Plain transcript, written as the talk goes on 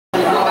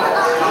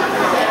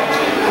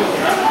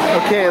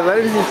Okay,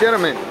 ladies and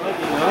gentlemen,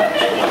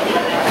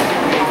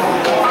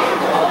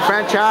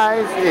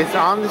 Franchise is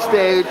on the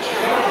stage.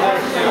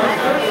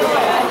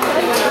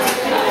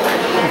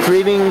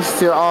 Greetings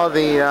to all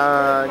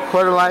the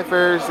quarter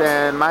lifers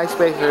and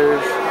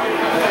MySpacers.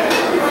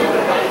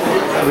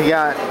 We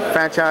got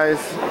Franchise.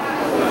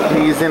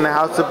 He's in the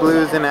House of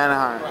Blues in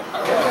Anaheim.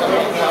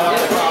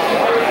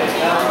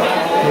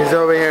 He's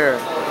over here.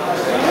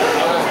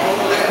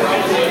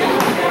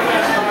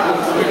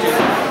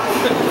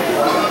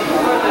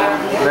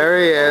 There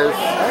he is.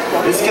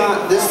 This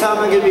time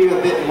I'm gonna be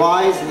a bit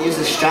wise and use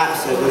the strap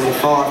so it doesn't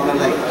fall off my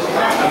leg.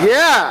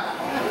 Yeah.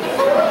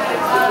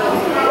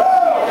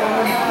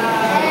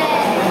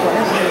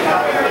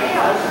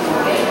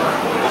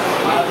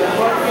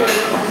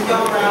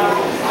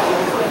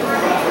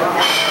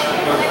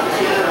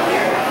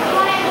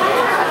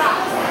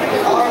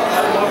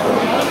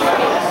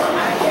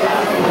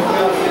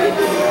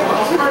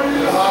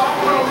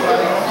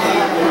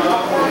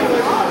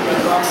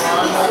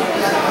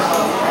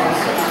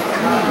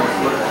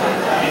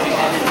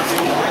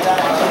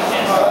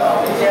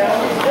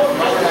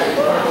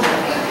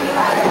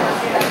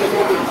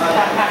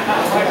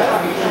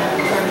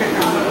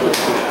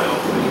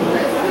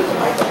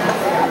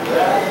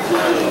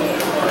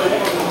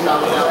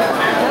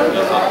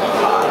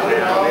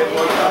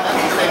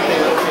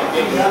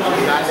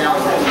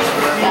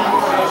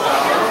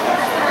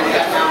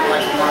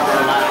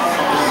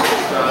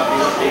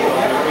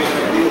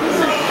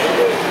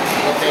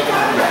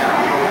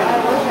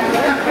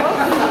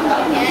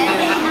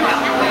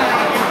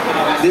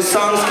 This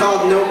song's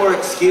called No More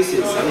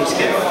Excuses. I'm just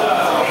kidding. Oh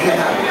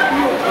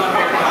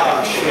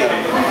shit. I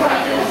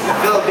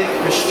feel a bit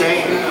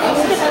restrained.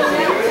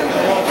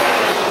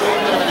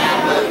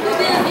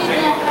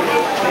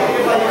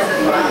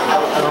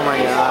 Oh my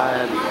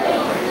god.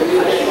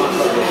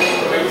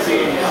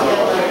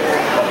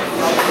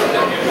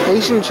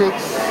 Asian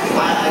chicks,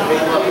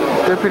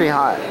 they're pretty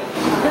hot.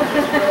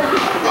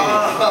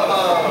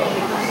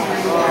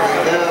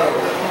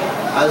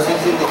 I was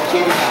using the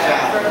kitty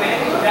strap.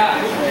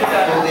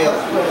 Cool deal.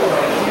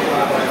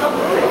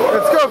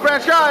 Let's go,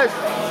 Franchise!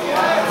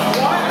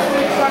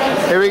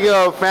 Here we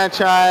go,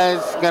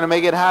 Franchise. Gonna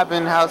make it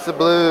happen, House of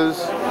Blues.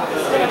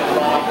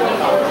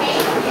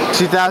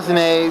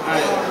 2008. I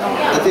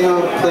think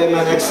I'll play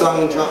my next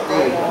song and drop D.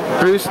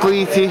 Bruce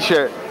Lee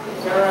t-shirt.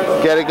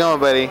 Get it going,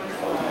 buddy.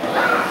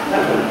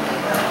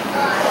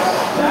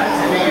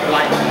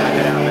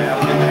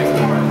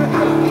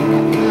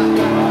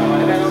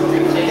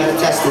 Gotta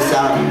test this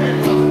out.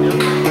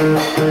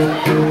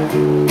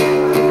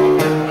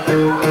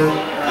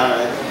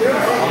 Alright.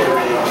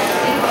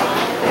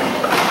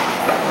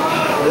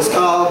 It's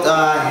called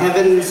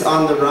Heaven's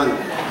on the Run.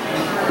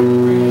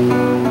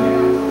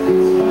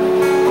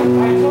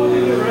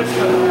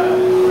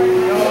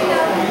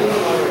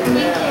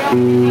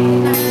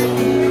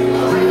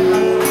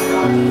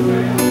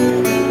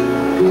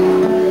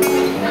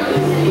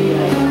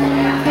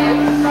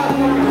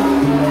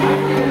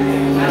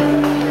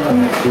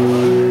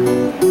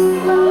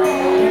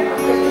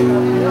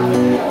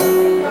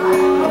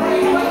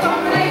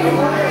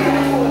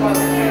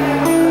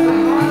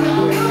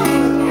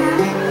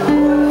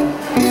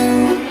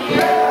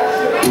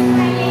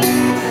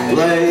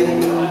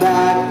 Playing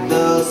back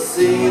the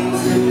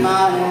scenes in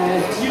my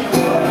head, to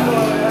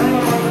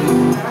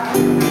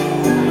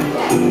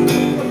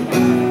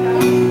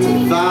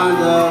find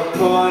the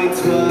point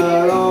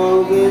where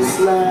all this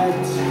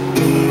led.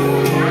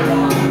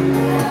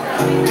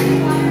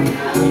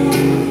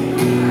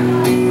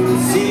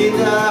 See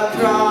the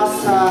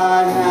cross I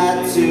had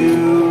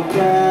to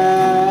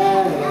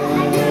bear,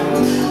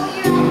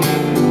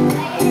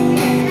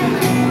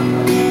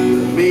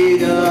 for me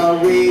to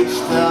reach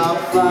the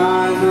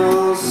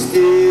final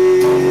stage.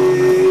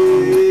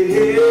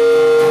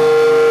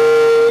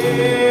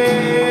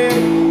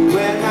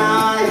 When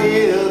I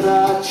hear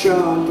the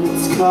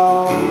trumpets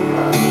call,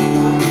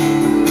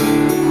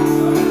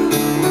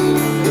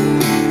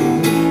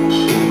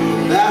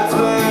 that's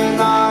when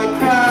I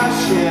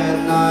crash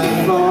and I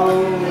fall.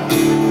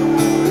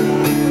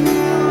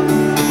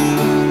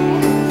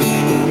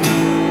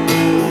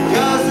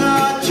 Cause the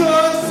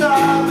choice I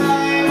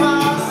made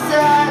was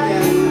said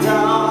and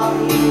done.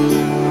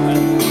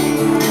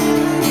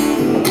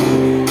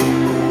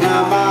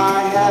 Now my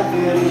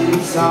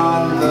heaven's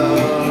on the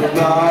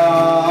run.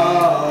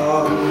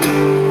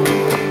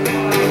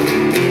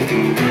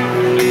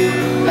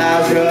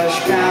 Clouds rush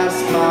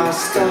past my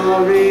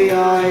starry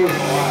eyes,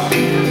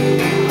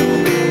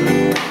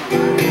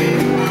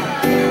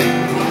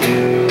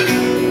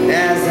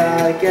 as I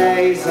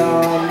gaze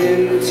on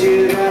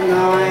into the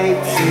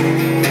night.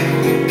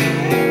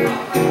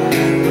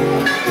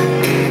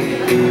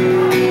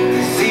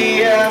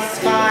 See a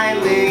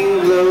smiling,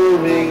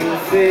 glowing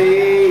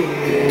face.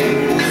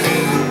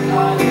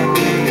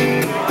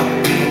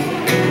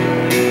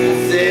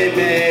 Save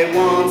me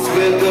once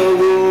with the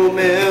warm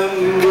embrace.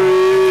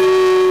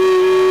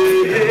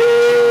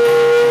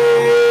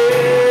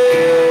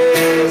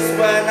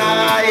 When I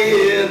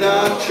hear the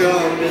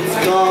trumpets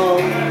call,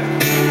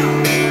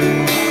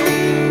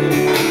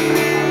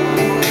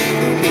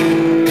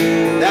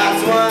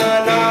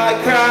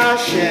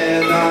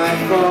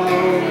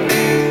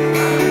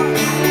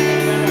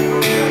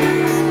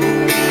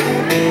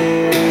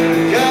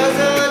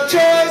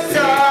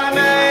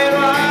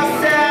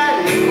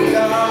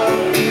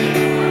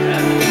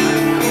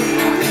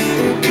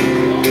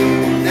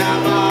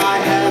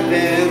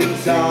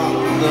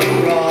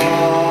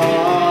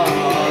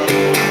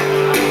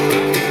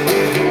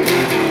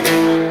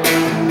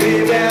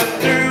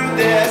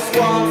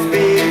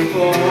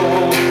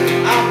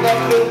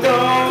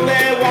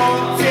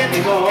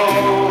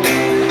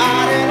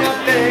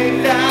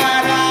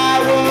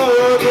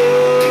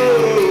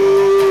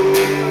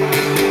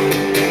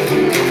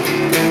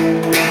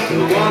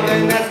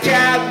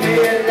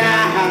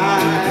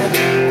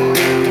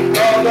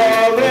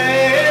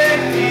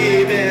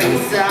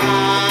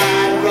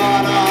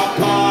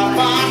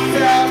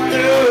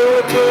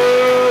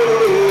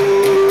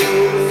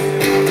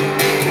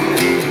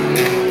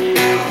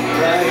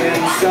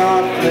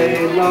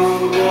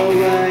 long